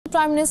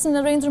Prime Minister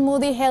Narendra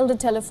Modi held a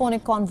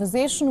telephonic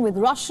conversation with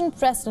Russian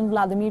President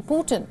Vladimir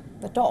Putin.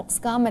 The talks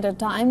come at a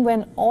time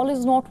when all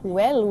is not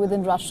well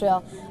within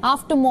Russia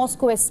after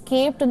Moscow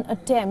escaped an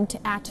attempt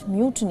at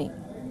mutiny.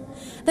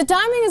 The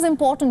timing is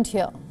important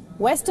here.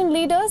 Western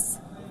leaders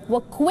were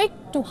quick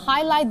to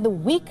highlight the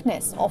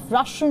weakness of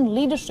Russian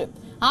leadership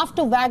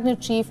after Wagner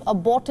chief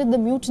aborted the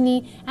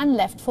mutiny and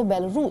left for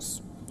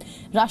Belarus.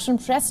 Russian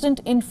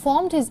president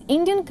informed his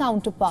Indian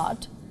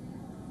counterpart,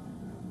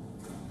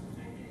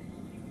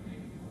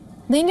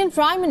 the Indian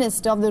Prime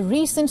Minister, of the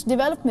recent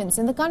developments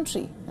in the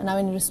country. And now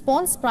in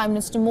response, Prime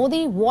Minister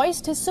Modi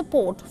voiced his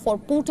support for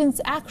Putin's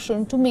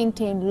action to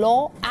maintain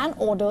law and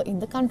order in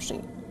the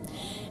country.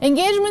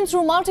 Engagement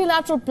through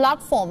multilateral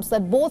platforms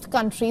that both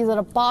countries are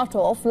a part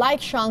of, like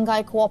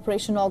Shanghai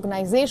Cooperation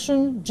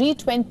Organization,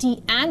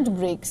 G20 and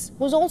BRICS,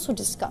 was also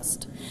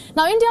discussed.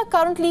 Now, India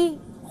currently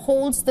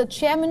holds the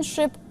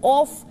chairmanship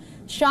of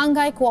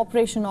Shanghai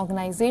Cooperation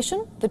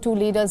Organization. The two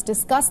leaders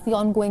discussed the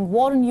ongoing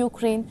war in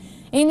Ukraine.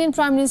 Indian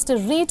Prime Minister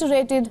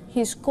reiterated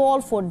his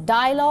call for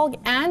dialogue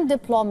and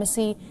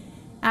diplomacy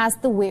as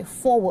the way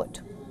forward.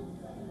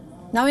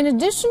 Now, in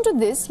addition to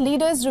this,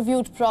 leaders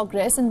reviewed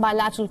progress in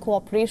bilateral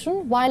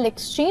cooperation while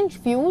exchanged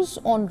views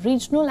on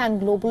regional and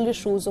global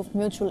issues of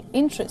mutual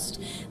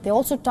interest. They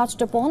also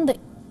touched upon the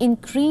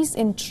increase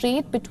in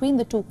trade between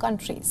the two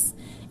countries.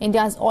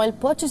 India's oil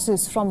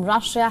purchases from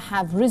Russia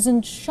have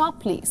risen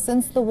sharply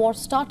since the war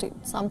started,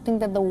 something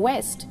that the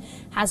West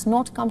has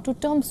not come to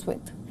terms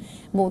with.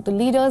 Both the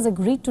leaders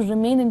agreed to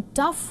remain in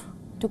touch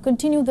to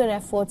continue their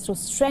efforts to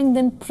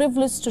strengthen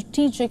privileged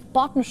strategic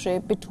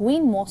partnership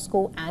between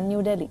Moscow and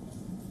New Delhi.